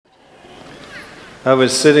I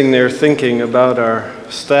was sitting there thinking about our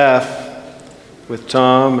staff with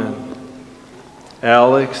Tom and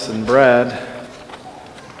Alex and Brad,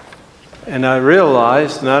 and I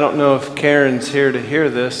realized, and I don't know if Karen's here to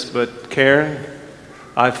hear this, but Karen,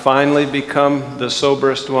 I've finally become the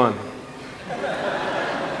soberest one.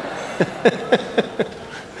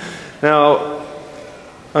 Now,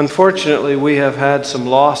 unfortunately, we have had some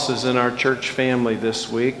losses in our church family this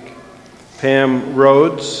week. Pam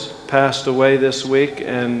Rhodes passed away this week,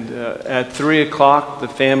 and at 3 o'clock the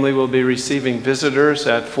family will be receiving visitors.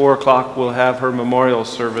 At 4 o'clock we'll have her memorial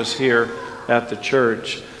service here at the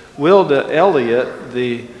church. Wilda Elliott,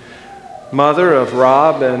 the mother of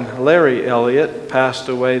Rob and Larry Elliott, passed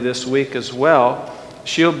away this week as well.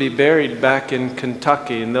 She'll be buried back in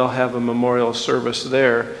Kentucky, and they'll have a memorial service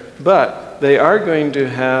there. But they are going to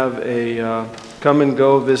have a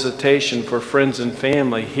come-and-go visitation for friends and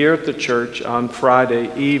family here at the church on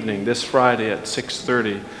Friday evening, this Friday at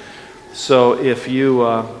 6:30. So if you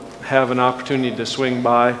have an opportunity to swing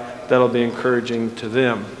by, that'll be encouraging to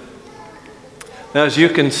them. Now, as you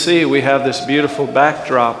can see, we have this beautiful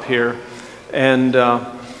backdrop here, and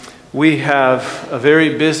we have a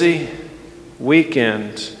very busy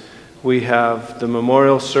weekend. We have the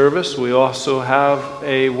memorial service. We also have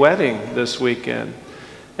a wedding this weekend.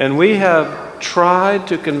 And we have tried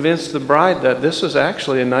to convince the bride that this is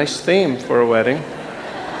actually a nice theme for a wedding.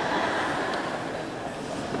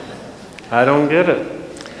 I don't get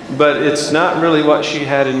it. But it's not really what she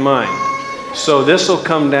had in mind. So this will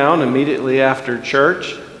come down immediately after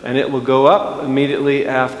church, and it will go up immediately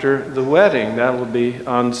after the wedding. That will be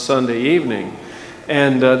on Sunday evening.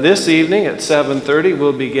 And this evening at 7:30,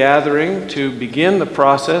 we'll be gathering to begin the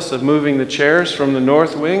process of moving the chairs from the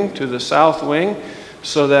north wing to the south wing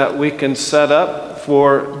so that we can set up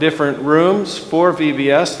for different rooms for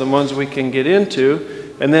VBS, the ones we can get into.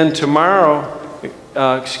 And then tomorrow,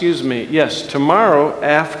 tomorrow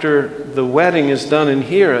after the wedding is done in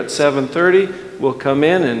here at 7:30, we'll come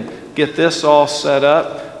in and get this all set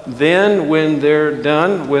up. Then when they're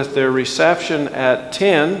done with their reception at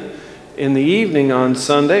 10 in the evening on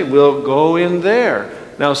Sunday, we'll go in there.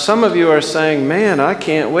 Now, some of you are saying, man, I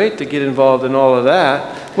can't wait to get involved in all of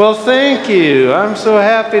that. Well, thank you. I'm so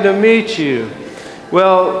happy to meet you.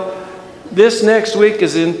 Well, this next week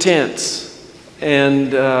is intense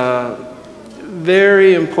and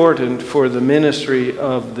very important for the ministry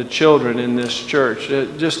of the children in this church.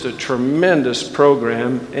 Just a tremendous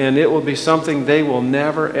program, and it will be something they will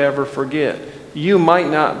never, ever forget. You might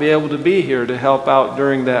not be able to be here to help out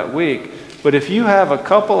during that week, but if you have a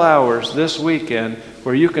couple hours this weekend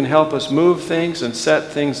where you can help us move things and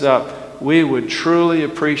set things up, we would truly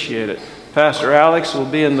appreciate it. Pastor Alex will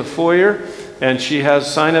be in the foyer, and she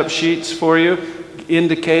has sign-up sheets for you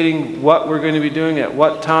indicating what we're going to be doing at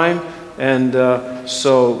what time, and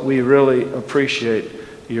so we really appreciate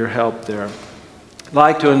your help there. I'd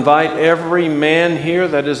like to invite every man here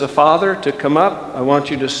that is a father to come up. I want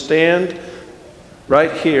you to stand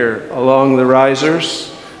right here along the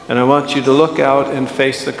risers, and I want you to look out and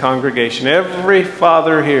face the congregation. Every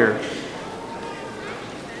father here.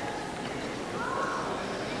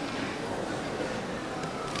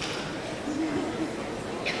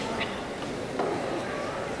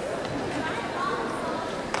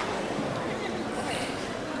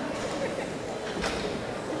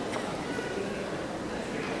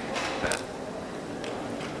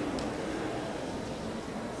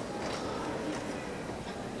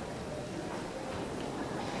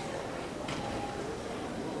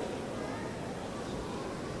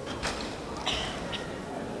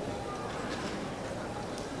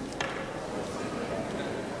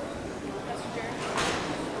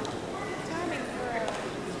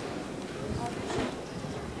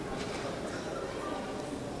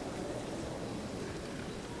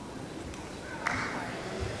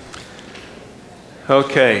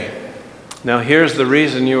 Okay, now here's the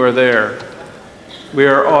reason you are there. We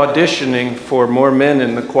are auditioning for more men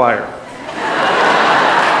in the choir.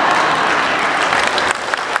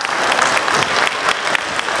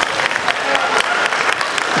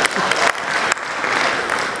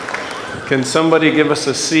 Can somebody give us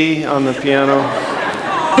a C on the piano?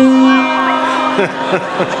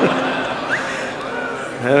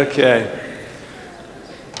 Okay.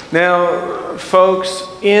 Now, folks,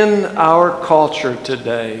 in our culture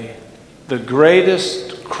today, the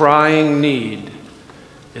greatest crying need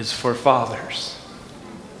is for fathers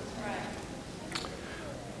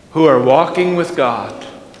who are walking with God,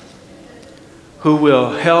 who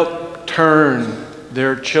will help turn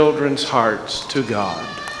their children's hearts to God.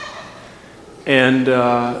 And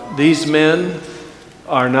these men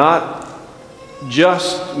are not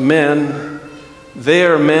just men They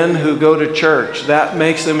are men who go to church. That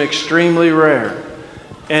makes them extremely rare.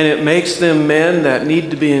 And it makes them men that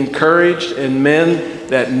need to be encouraged and men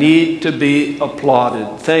that need to be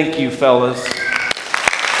applauded. Thank you, fellas.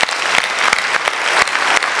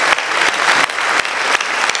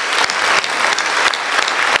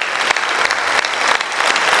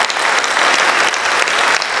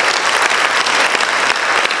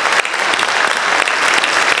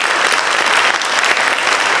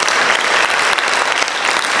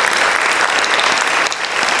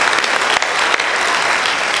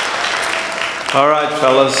 All right,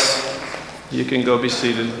 fellas, you can go be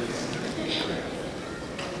seated.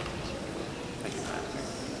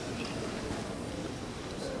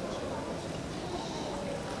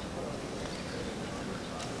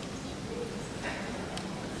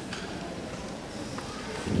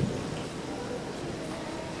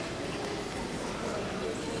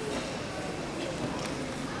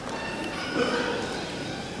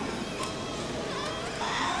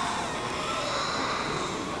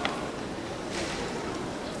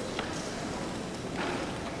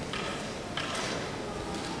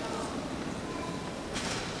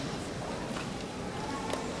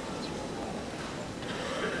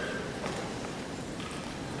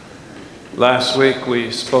 Last week we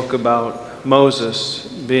spoke about Moses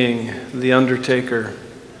being the Undertaker.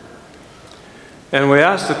 And we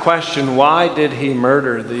asked the question, why did he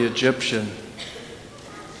murder the Egyptian?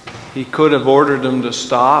 He could have ordered him to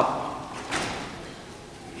stop.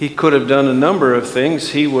 He could have done a number of things.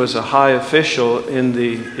 He was a high official in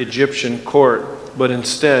the Egyptian court, but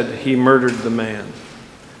instead he murdered the man.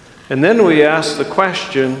 And then we asked the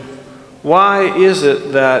question, why is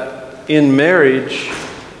it that in marriage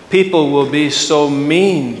people will be so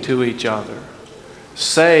mean to each other,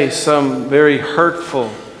 say some very hurtful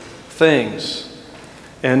things?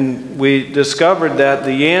 And we discovered that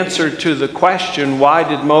the answer to the question, why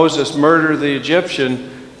did Moses murder the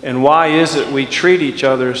Egyptian, and why is it we treat each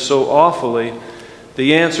other so awfully,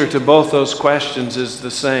 the answer to both those questions is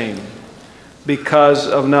the same: because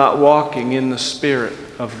of not walking in the Spirit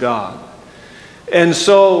of God. And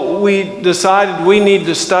so we decided we need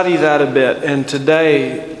to study that a bit, and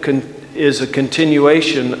today is a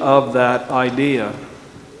continuation of that idea.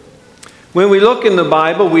 When we look in the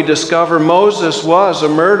Bible, we discover Moses was a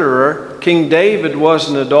murderer, King David was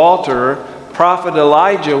an adulterer, Prophet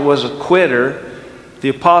Elijah was a quitter, the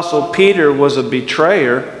Apostle Peter was a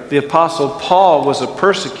betrayer, the Apostle Paul was a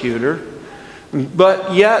persecutor,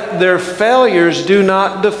 but yet their failures do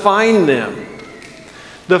not define them.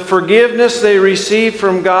 The forgiveness they receive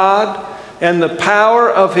from God and the power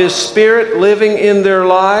of His Spirit living in their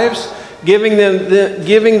lives, giving them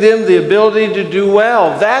the ability to do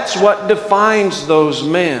well, that's what defines those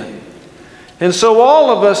men. And so all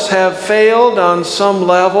of us have failed on some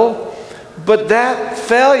level, but that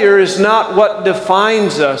failure is not what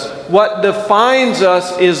defines us. What defines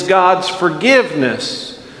us is God's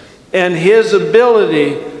forgiveness and His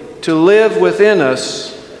ability to live within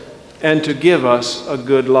us and to give us a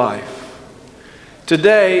good life.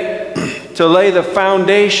 Today, to lay the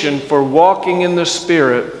foundation for walking in the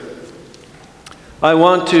Spirit, I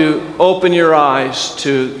want to open your eyes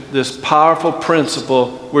to this powerful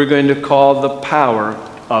principle we're going to call the power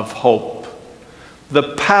of hope.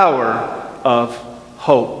 The power of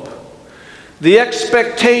hope. The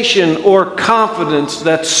expectation or confidence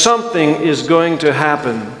that something is going to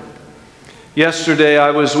happen. Yesterday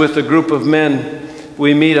I was with a group of men.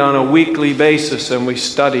 We meet on a weekly basis and we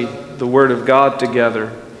study the Word of God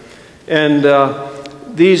together. And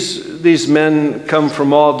these men come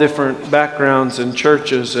from all different backgrounds and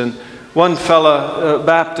churches. And one fella,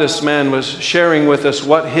 Baptist man, was sharing with us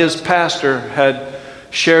what his pastor had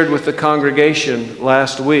shared with the congregation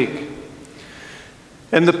last week.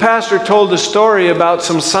 And the pastor told a story about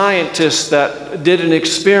some scientists that did an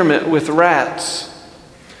experiment with rats.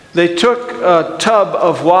 They took a tub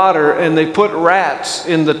of water and they put rats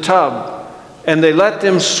in the tub and they let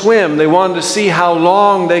them swim. They wanted to see how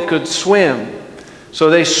long they could swim. So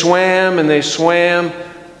they swam and they swam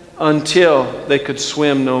until they could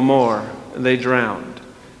swim no more, and they drowned.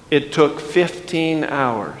 It took 15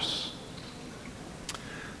 hours.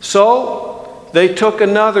 So they took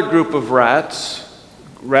another group of rats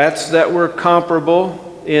that were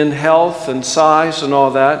comparable in health and size and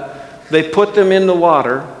all that. They put them in the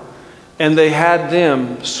water and they had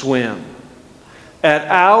them swim. At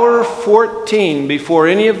hour 14, before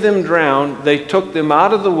any of them drowned, they took them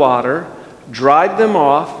out of the water, dried them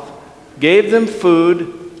off, gave them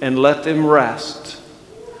food, and let them rest.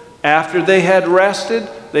 After they had rested,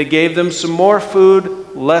 they gave them some more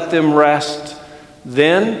food, let them rest.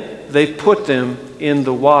 Then they put them in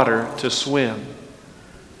the water to swim.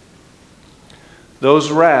 Those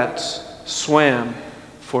rats swam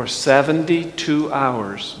for 72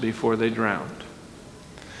 hours before they drowned.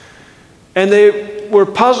 And they were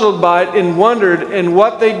puzzled by it and wondered, and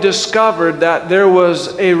what they discovered, that there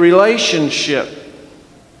was a relationship.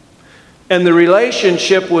 And the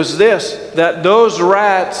relationship was this, that those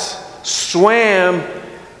rats swam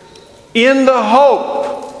in the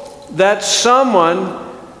hope that someone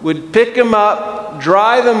would pick them up,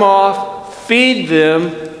 dry them off, feed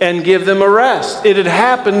them, and give them a rest. It had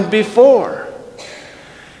happened before.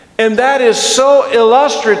 And that is so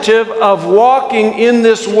illustrative of walking in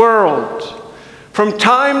this world. From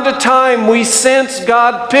time to time, we sense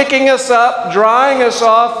God picking us up, drying us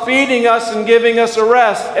off, feeding us, and giving us a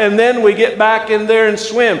rest. And then we get back in there and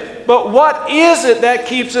swim. But what is it that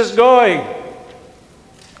keeps us going?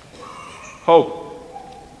 Hope.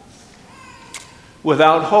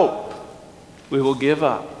 Without hope, we will give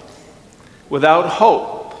up. Without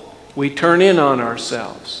hope, we turn in on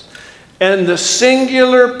ourselves. And the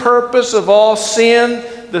singular purpose of all sin,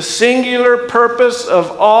 the singular purpose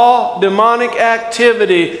of all demonic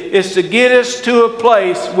activity is to get us to a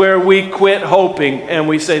place where we quit hoping and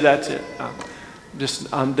we say, that's it.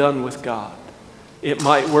 I'm done with God. It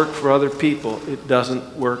might work for other people. It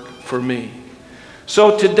doesn't work for me.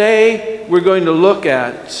 So today we're going to look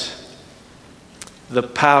at the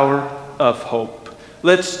power of hope.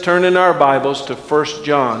 Let's turn in our Bibles to 1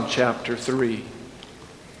 John chapter 3.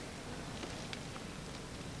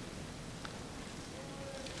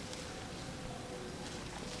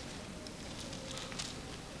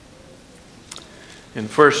 In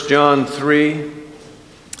 1 John 3,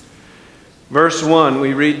 verse 1,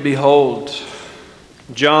 we read, "Behold,"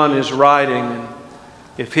 John is writing, and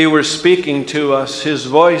if he were speaking to us, his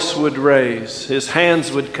voice would raise, his hands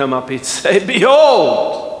would come up, he'd say,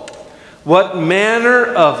 "Behold, what manner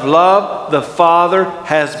of love the Father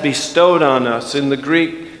has bestowed on us." In the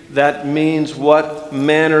Greek, that means what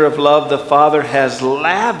manner of love the Father has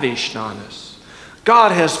lavished on us.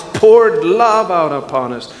 God has poured love out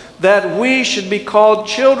upon us, that we should be called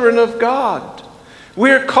children of God.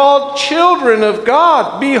 We're called children of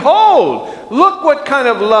God. Behold, look what kind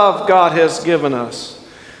of love God has given us.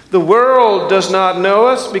 The world does not know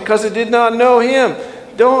us because it did not know Him.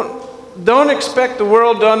 Don't expect the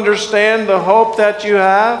world to understand the hope that you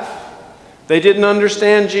have. They didn't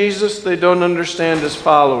understand Jesus. They don't understand His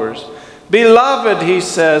followers. Beloved, he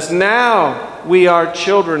says, now we are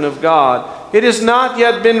children of God. It has not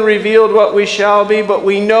yet been revealed what we shall be, but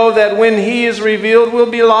we know that when He is revealed,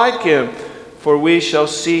 we'll be like Him, for we shall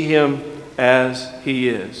see Him as He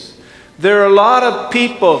is. There are a lot of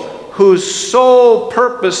people whose sole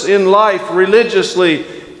purpose in life religiously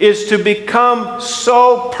is to become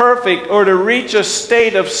so perfect or to reach a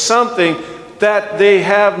state of something that they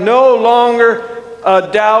have no longer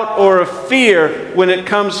a doubt or a fear when it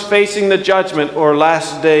comes facing the judgment or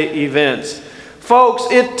last day events. Folks,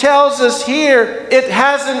 it tells us here it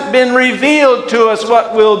hasn't been revealed to us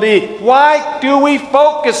what will be. Why do we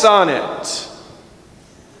focus on it?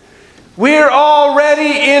 We're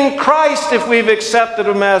already in Christ if we've accepted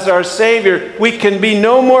Him as our Savior. We can be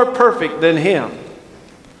no more perfect than Him.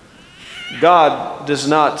 God does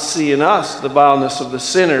not see in us the vileness of the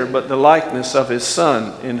sinner, but the likeness of His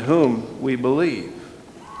Son, in whom we believe.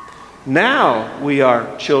 Now we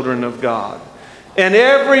are children of God. And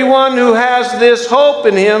everyone who has this hope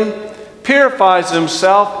in Him purifies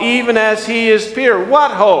himself even as He is pure.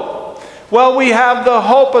 What hope? Well, we have the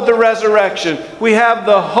hope of the resurrection. We have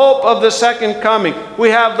the hope of the second coming. We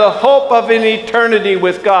have the hope of an eternity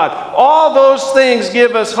with God. All those things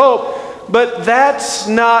give us hope. But that's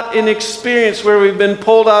not an experience where we've been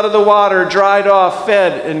pulled out of the water, dried off,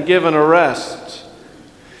 fed, and given a rest.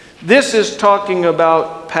 This is talking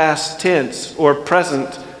about past tense or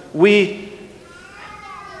present.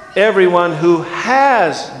 Everyone who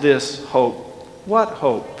has this hope. What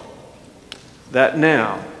hope? That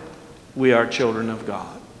now we are children of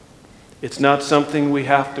God. It's not something we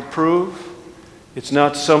have to prove. It's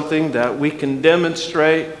not something that we can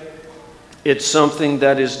demonstrate. It's something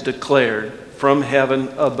that is declared from heaven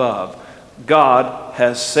above. God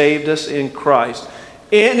has saved us in Christ.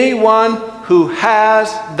 Anyone who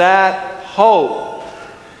has that hope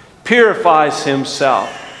purifies himself.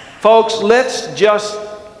 Folks, let's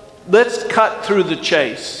cut through the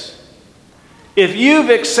chase. If you've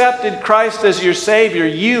accepted Christ as your Savior,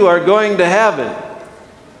 you are going to heaven.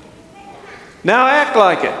 Now act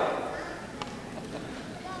like it.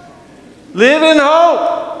 Live in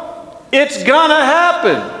hope. It's gonna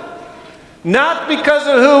happen. Not because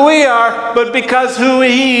of who we are, but because who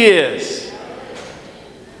He is.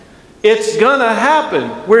 It's gonna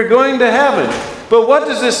happen. We're going to heaven. But what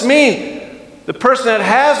does this mean? The person that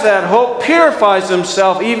has that hope purifies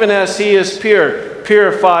himself even as he is pure.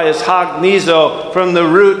 Purify is hagnizo, from the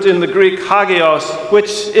root in the Greek hagios, which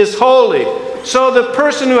is holy. So the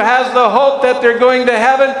person who has the hope that they're going to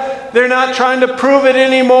heaven, they're not trying to prove it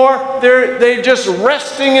anymore. They're just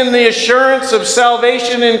resting in the assurance of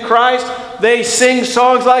salvation in Christ. They sing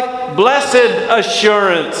songs like Blessed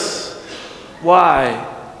Assurance. Why?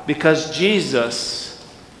 Because Jesus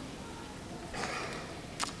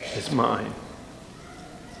is mine.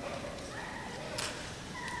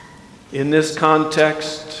 In this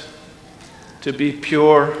context, to be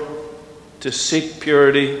pure, to seek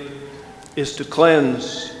purity, is to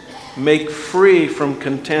cleanse, make free from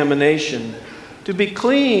contamination, to be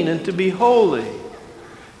clean and to be holy.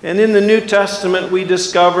 And in the New Testament, we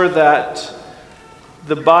discover that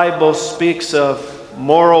the Bible speaks of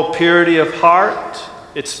moral purity of heart,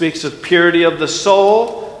 it speaks of purity of the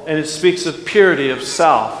soul, and it speaks of purity of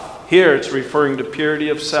self. Here it's referring to purity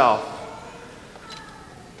of self.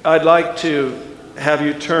 I'd like to have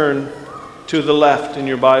you turn to the left in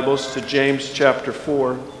your Bibles to James chapter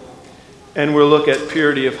 4, and we'll look at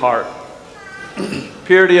purity of heart.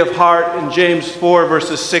 Purity of heart in James 4,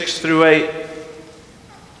 verses 6 through 8.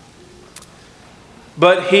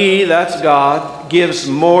 But he, that's God, gives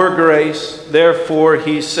more grace. Therefore,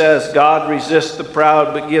 he says, God resists the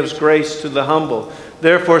proud, but gives grace to the humble.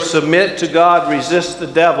 Therefore, submit to God, resist the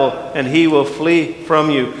devil, and he will flee from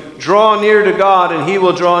you. Draw near to God, and he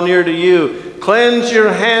will draw near to you. Cleanse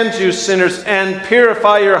your hands, you sinners, and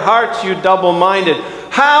purify your hearts, you double-minded.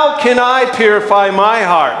 How can I purify my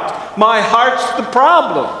heart? My heart's the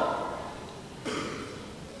problem.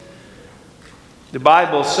 The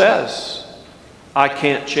Bible says, I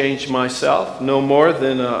can't change myself no more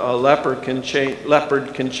than a leopard can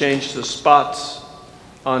change the spots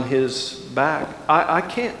on his back. I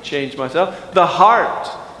can't change myself. The heart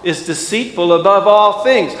is deceitful above all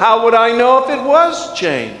things. How would I know if it was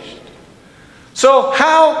changed? So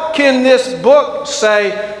how can this book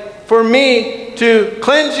say for me to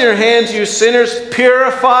cleanse your hands, you sinners,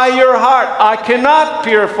 purify your heart? I cannot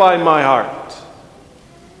purify my heart.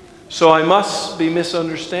 So I must be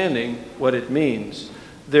misunderstanding what it means.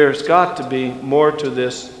 There's got to be more to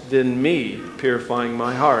this than me purifying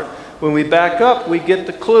my heart. When we back up, we get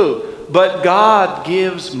the clue. But God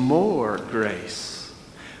gives more grace.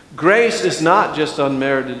 Grace is not just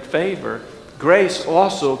unmerited favor. Grace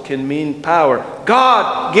also can mean power.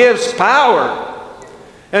 God gives power.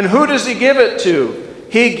 And who does he give it to?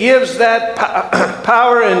 He gives that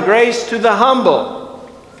power and grace to the humble.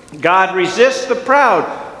 God resists the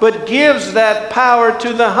proud, but gives that power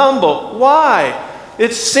to the humble. Why?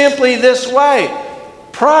 It's simply this way.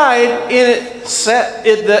 Pride,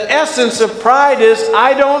 the essence of pride is,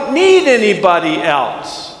 I don't need anybody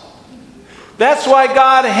else. That's why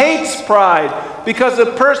God hates pride, because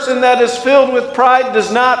a person that is filled with pride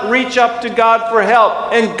does not reach up to God for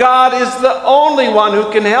help. And God is the only one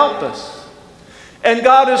who can help us. And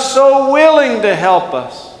God is so willing to help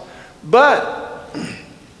us. But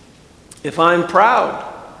if I'm proud,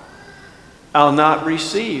 I'll not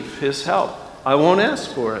receive his help. I won't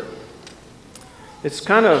ask for it. It's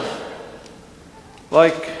kind of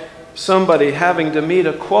like somebody having to meet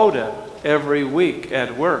a quota every week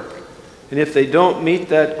at work. And if they don't meet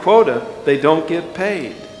that quota, they don't get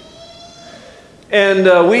paid.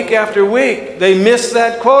 And week after week, they miss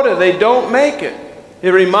that quota. They don't make it.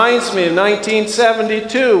 It reminds me of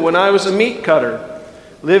 1972 when I was a meat cutter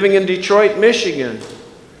living in Detroit, Michigan.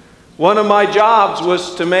 One of my jobs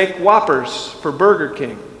was to make Whoppers for Burger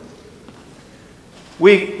King.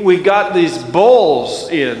 We got these bowls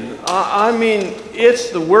in. I mean, it's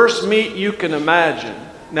the worst meat you can imagine.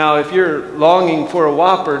 Now, if you're longing for a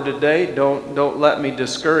Whopper today, don't let me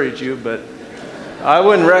discourage you, but I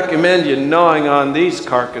wouldn't recommend you gnawing on these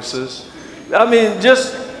carcasses. I mean,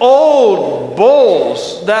 just old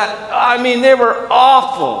bowls that, I mean, they were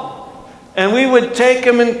awful. And we would take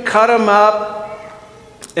them and cut them up,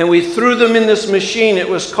 and we threw them in this machine. It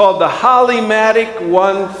was called the Hollymatic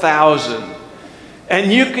 1000.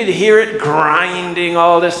 And you could hear it grinding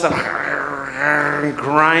all this stuff,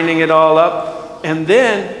 grinding it all up. And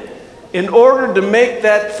then, in order to make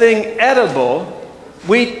that thing edible,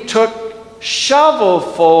 we took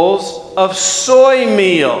shovelfuls of soy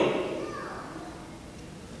meal.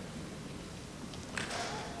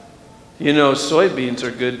 You know, soybeans are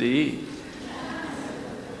good to eat.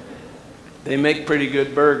 They make pretty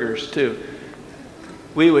good burgers, too.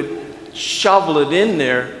 We would shovel it in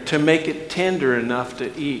there to make it tender enough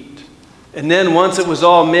to eat. And then once it was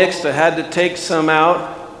all mixed, I had to take some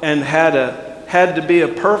out and had to be a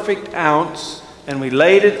perfect ounce, and we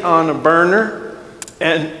laid it on a burner,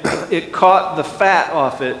 and it caught the fat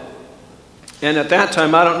off it. And at that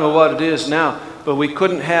time, I don't know what it is now, but we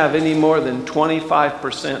couldn't have any more than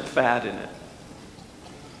 25% fat in it.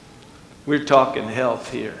 We're talking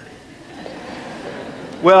health here.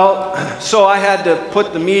 Well, so I had to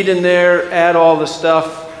put the meat in there, add all the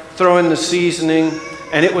stuff, throw in the seasoning,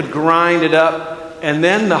 and it would grind it up. And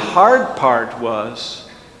then the hard part was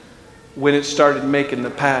when it started making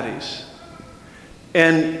the patties.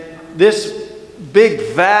 And this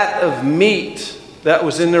big vat of meat that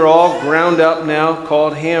was in there all ground up now,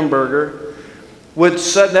 called hamburger,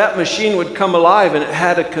 that machine would come alive, and it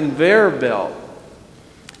had a conveyor belt.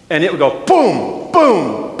 And it would go boom,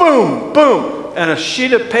 boom, boom, boom. And a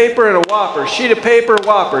sheet of paper and a Whopper, sheet of paper,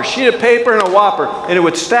 Whopper, sheet of paper and a Whopper. And it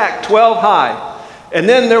would stack 12 high. And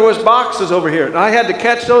then there was boxes over here. And I had to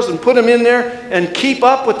catch those and put them in there and keep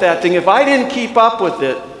up with that thing. If I didn't keep up with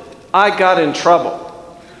it, I got in trouble.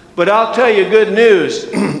 But I'll tell you good news.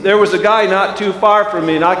 There was a guy not too far from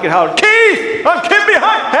me, and I could holler, "Keith, I'm getting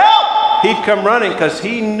behind, help!" He'd come running because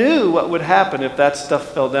he knew what would happen if that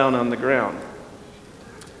stuff fell down on the ground.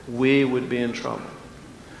 We would be in trouble.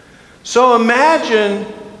 So imagine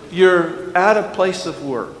you're at a place of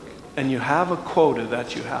work and you have a quota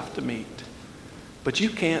that you have to meet, but you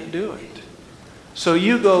can't do it. So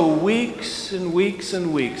you go weeks and weeks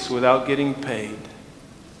and weeks without getting paid.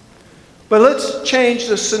 But let's change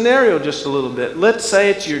the scenario just a little bit. Let's say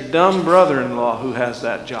it's your dumb brother-in-law who has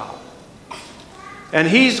that job. And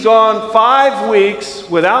he's gone 5 weeks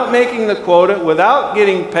without making the quota, without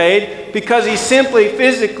getting paid, because he simply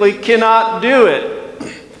physically cannot do it.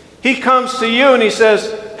 He comes to you and he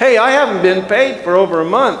says, "Hey, I haven't been paid for over a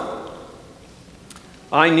month.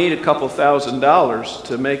 I need a couple $1,000s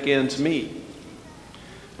to make ends meet."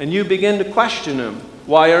 And you begin to question him.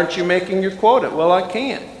 "Why aren't you making your quota?" "Well, I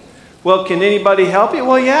can't." "Well, can anybody help you?"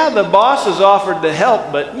 "Well, yeah, the boss has offered to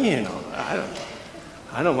help, but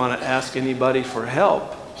I don't want to ask anybody for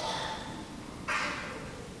help."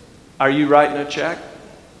 Are you writing a check?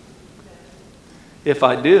 If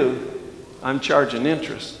I do, I'm charging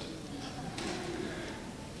interest.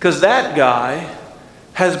 Because that guy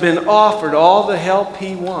has been offered all the help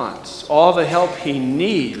he wants, all the help he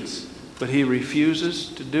needs, but he refuses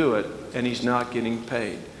to do it, and he's not getting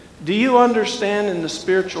paid. Do you understand in the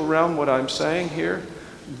spiritual realm what I'm saying here?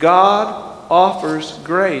 God offers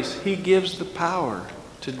grace. He gives the power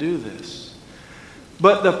to do this.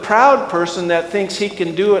 But the proud person that thinks he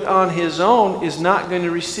can do it on his own is not going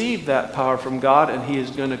to receive that power from God, and he is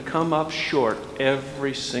going to come up short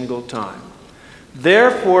every single time.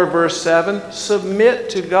 Therefore, verse 7, submit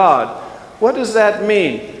to God. What does that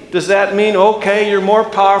mean? Does that mean, okay, you're more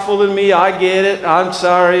powerful than me, I get it, I'm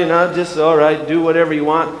sorry, and I'm just, all right, do whatever you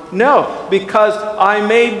want? No, because I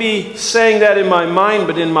may be saying that in my mind,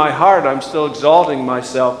 but in my heart I'm still exalting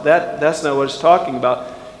myself. That's not what it's talking about.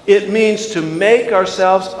 It means to make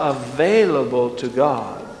ourselves available to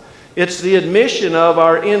God. It's the admission of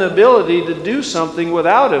our inability to do something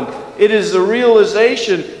without Him. It is the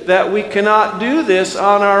realization that we cannot do this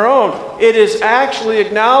on our own. It is actually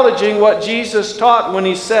acknowledging what Jesus taught when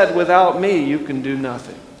He said, "Without me, you can do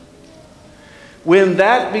nothing." When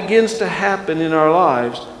that begins to happen in our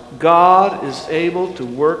lives, God is able to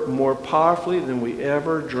work more powerfully than we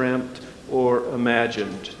ever dreamt or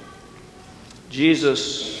imagined.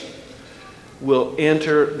 Jesus will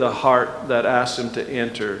enter the heart that asks Him to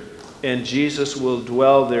enter, and Jesus will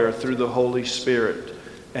dwell there through the Holy Spirit.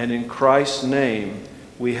 And in Christ's name,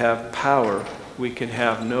 we have power we can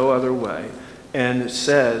have no other way. And it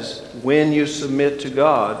says, when you submit to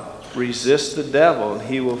God, resist the devil, and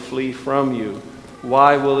he will flee from you.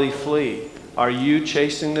 Why will he flee? Are you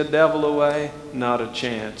chasing the devil away? Not a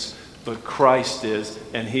chance. But Christ is,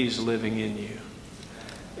 and He's living in you.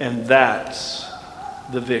 And that's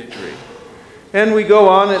the victory. And we go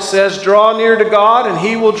on, it says, draw near to God, and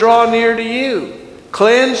He will draw near to you.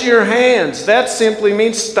 Cleanse your hands. That simply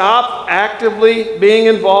means stop actively being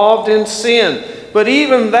involved in sin. But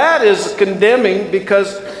even that is condemning,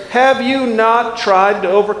 because have you not tried to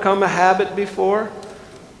overcome a habit before?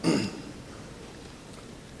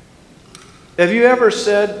 Have you ever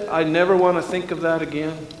said, "I never want to think of that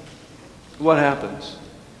again"? What happens?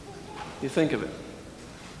 You think of it.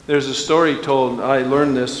 There's a story told, I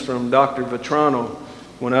learned this from Dr. Vetrano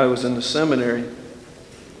when I was in the seminary.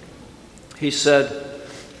 He said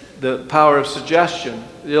the power of suggestion,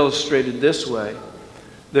 illustrated this way.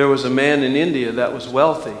 There was a man in India that was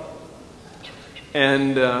wealthy.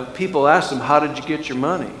 And people asked him, "How did you get your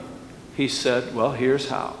money?" He said, "Well, here's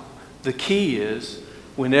how. The key is,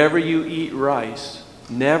 whenever you eat rice,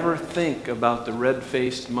 never think about the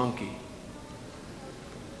red-faced monkey."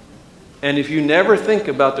 And if you never think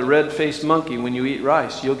about the red-faced monkey when you eat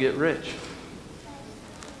rice, you'll get rich.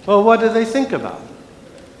 Well, what do they think about?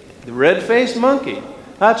 The red-faced monkey.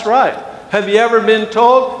 That's right. Have you ever been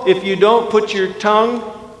told if you don't put your tongue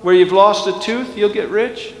where you've lost a tooth, you'll get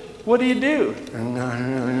rich? What do? You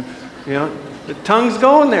know, the tongue's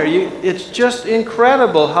going there. It's just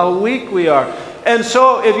incredible how weak we are. And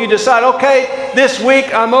so if you decide, okay, this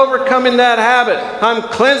week I'm overcoming that habit. I'm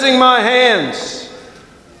cleansing my hands.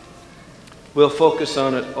 We'll focus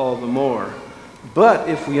on it all the more. But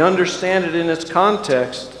if we understand it in its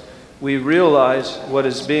context, we realize what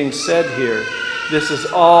is being said here. This is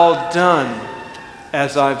all done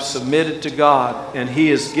as I've submitted to God, and He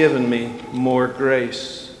has given me more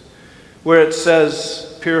grace. Where it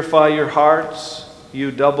says, purify your hearts,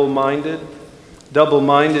 you double-minded.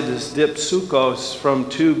 Double-minded is dipsukos, from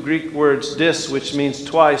two Greek words, dis, which means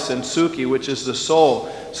twice, and suki, which is the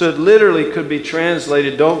soul. So it literally could be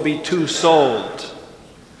translated, don't be two-souled.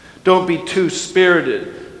 Don't be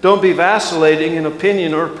two-spirited. Don't be vacillating in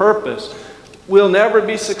opinion or purpose. We'll never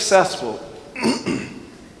be successful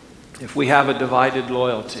if we have a divided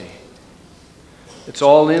loyalty. It's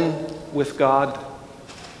all in with God.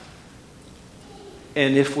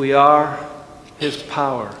 And if we are, His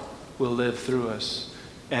power will live through us.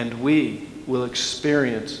 And we will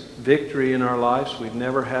experience victory in our lives we've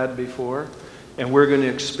never had before. And we're going to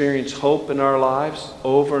experience hope in our lives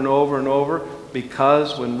over and over and over,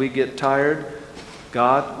 because when we get tired,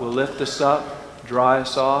 God will lift us up, dry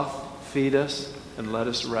us off, feed us, and let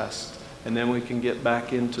us rest. And then we can get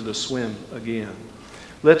back into the swim again.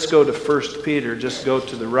 Let's go to 1 Peter. Just go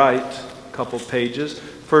to the right a couple pages.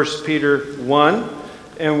 1 Peter 1,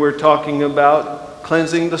 and we're talking about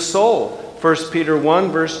cleansing the soul. 1 Peter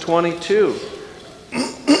 1, verse 22.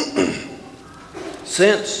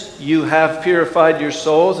 Since you have purified your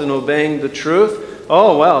souls in obeying the truth.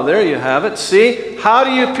 Oh, well, there you have it. See? How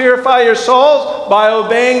do you purify your souls? By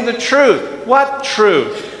obeying the truth. What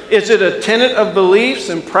truth? Is it a tenet of beliefs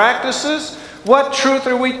and practices? What truth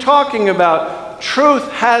are we talking about? Truth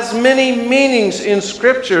has many meanings in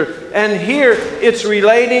Scripture, and here it's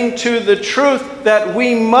relating to the truth that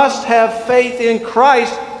we must have faith in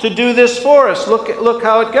Christ to do this for us. Look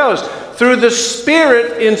how it goes. Through the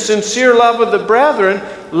Spirit, in sincere love of the brethren,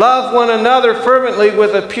 love one another fervently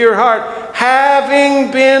with a pure heart,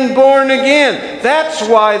 having been born again. That's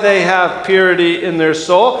why they have purity in their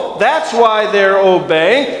soul. That's why they're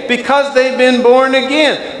obeying, because they've been born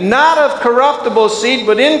again. Not of corruptible seed,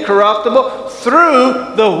 but incorruptible,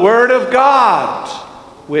 through the Word of God,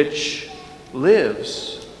 which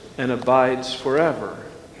lives and abides forever.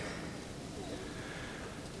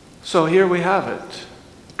 So here we have it.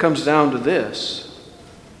 It comes down to this.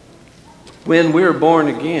 When we're born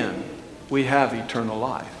again, we have eternal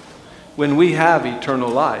life. When we have eternal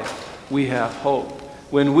life, we have hope.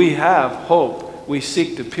 When we have hope, we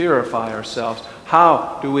seek to purify ourselves.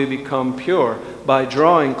 How do we become pure? By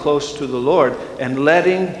drawing close to the Lord and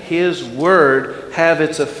letting His Word have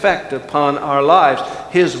its effect upon our lives.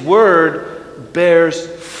 His Word bears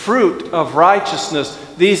fruit of righteousness.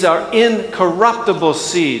 These are incorruptible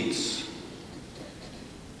seeds.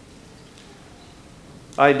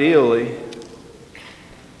 Ideally,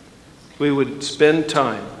 we would spend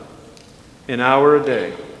time, an hour a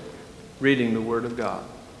day, reading the Word of God.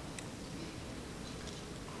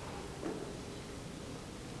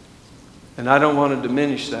 And I don't want to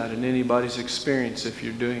diminish that in anybody's experience if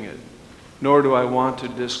you're doing it. Nor do I want to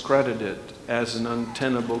discredit it as an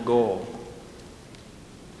untenable goal.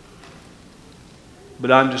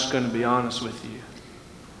 But I'm just going to be honest with you.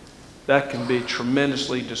 That can be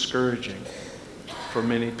tremendously discouraging for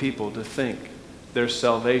many people to think their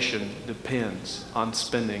salvation depends on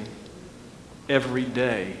spending every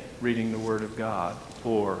day reading the Word of God,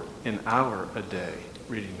 or an hour a day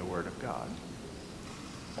reading the Word of God.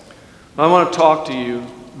 I want to talk to you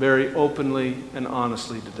very openly and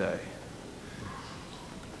honestly today.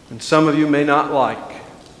 And some of you may not like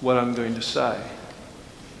what I'm going to say.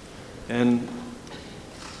 And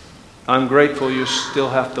I'm grateful you still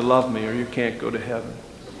have to love me, or you can't go to heaven.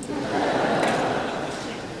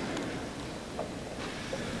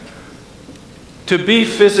 To be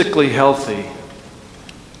physically healthy,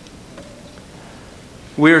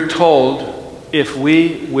 we're told if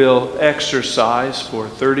we will exercise for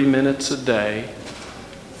 30 minutes a day,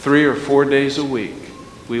 3 or 4 days a week,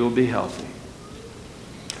 we will be healthy.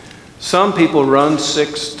 Some people run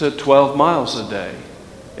 6 to 12 miles a day,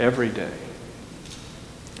 every day.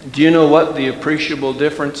 Do you know what the appreciable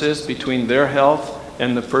difference is between their health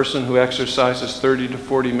and the person who exercises 30 to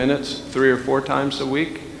 40 minutes, 3 or 4 times a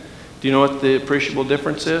week? Do you know what the appreciable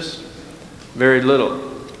difference is? Very little.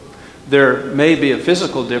 There may be a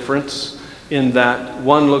physical difference in that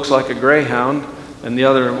one looks like a greyhound and the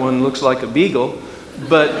other one looks like a beagle,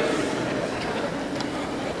 but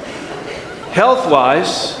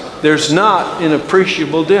health-wise, there's not an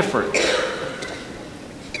appreciable difference.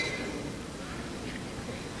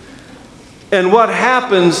 And what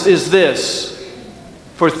happens is this.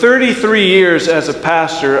 For 33 years as a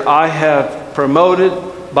pastor, I have promoted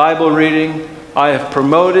Bible reading. I have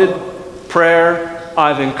promoted prayer.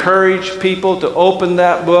 I've encouraged people to open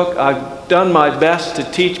that book. I've done my best to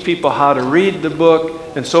teach people how to read the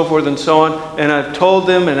book and so forth and so on. And I've told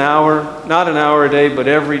them an hour, not an hour a day, but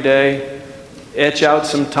every day, etch out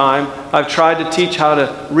some time. I've tried to teach how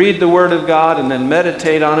to read the Word of God and then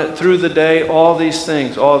meditate on it through the day, all these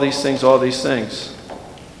things, all these things, all these things.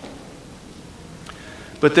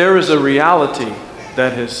 But there is a reality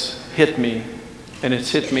that has hit me, and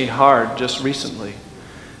it's hit me hard just recently.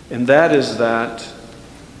 And that is that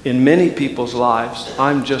in many people's lives,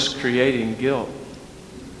 I'm just creating guilt.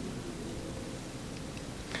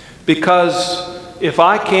 Because if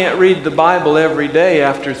I can't read the Bible every day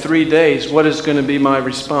after 3 days, what is going to be my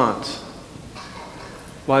response?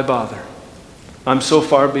 Why bother? I'm so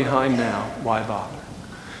far behind now. Why bother?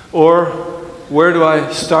 Or where do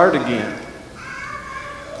I start again?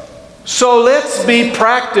 So let's be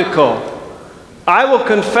practical. I will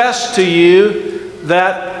confess to you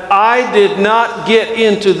that I did not get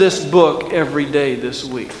into this book every day this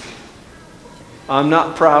week. I'm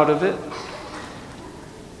not proud of it.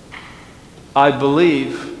 I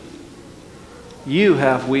believe you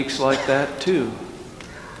have weeks like that too.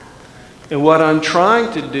 And what I'm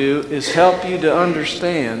trying to do is help you to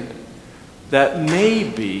understand that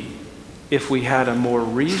maybe if we had a more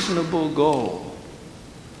reasonable goal,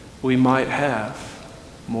 we might have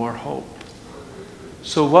more hope.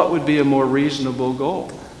 So what would be a more reasonable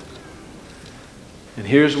goal? And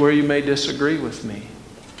here's where you may disagree with me.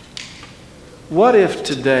 What if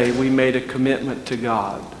today we made a commitment to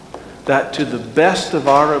God that to the best of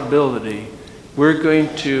our ability, we're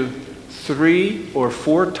going to 3 or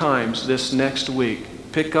 4 times this next week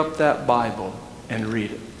pick up that Bible and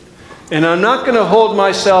read it? And I'm not going to hold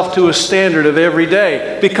myself to a standard of every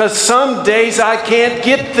day, because some days I can't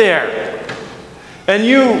get there. And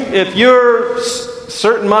if you're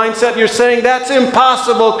certain mindset, you're saying that's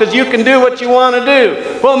impossible because you can do what you want to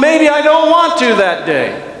do. Well, maybe I don't want to that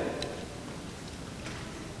day.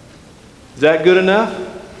 Is that good enough?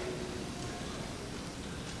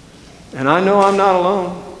 And I know I'm not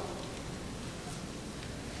alone.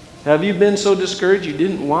 Have you been so discouraged you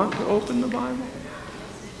didn't want to open the Bible?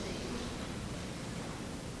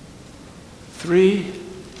 3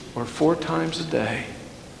 or 4 times a day.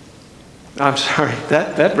 I'm sorry,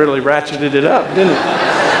 that really ratcheted it up, didn't it?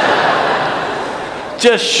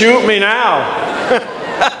 Just shoot me now.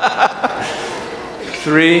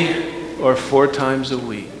 3 or 4 times a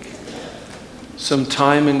week. Some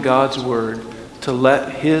time in God's Word to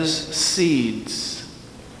let His seeds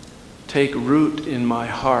take root in my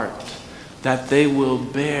heart, that they will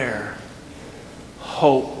bear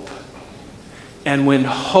hope. And when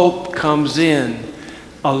hope comes in,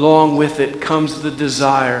 along with it comes the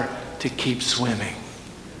desire to keep swimming.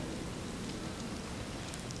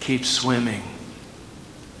 Keep swimming.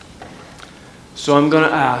 So I'm going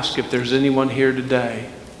to ask if there's anyone here today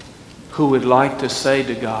who would like to say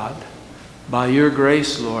to God, by your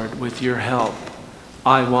grace, Lord, with your help,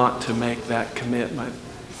 I want to make that commitment.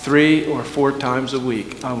 3 or 4 times a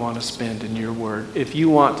week I want to spend in your Word. If you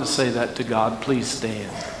want to say that to God, please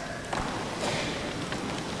stand.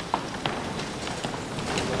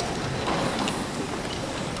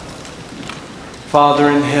 Father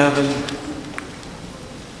in heaven,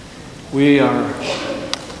 we are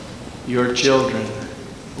your children.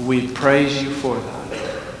 We praise you for that.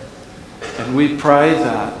 And we pray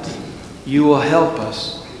that you will help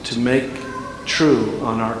us to make true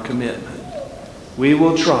on our commitment. We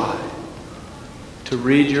will try to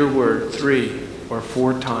read your Word 3 or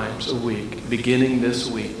 4 times a week, beginning this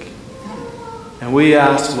week. And we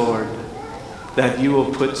ask, Lord, that you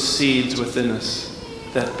will put seeds within us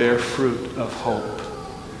that bear fruit of hope.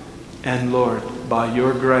 And Lord, by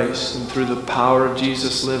your grace and through the power of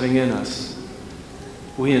Jesus living in us,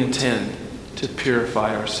 we intend to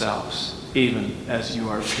purify ourselves, even as you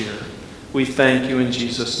are pure. We thank you in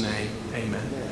Jesus' name. Amen.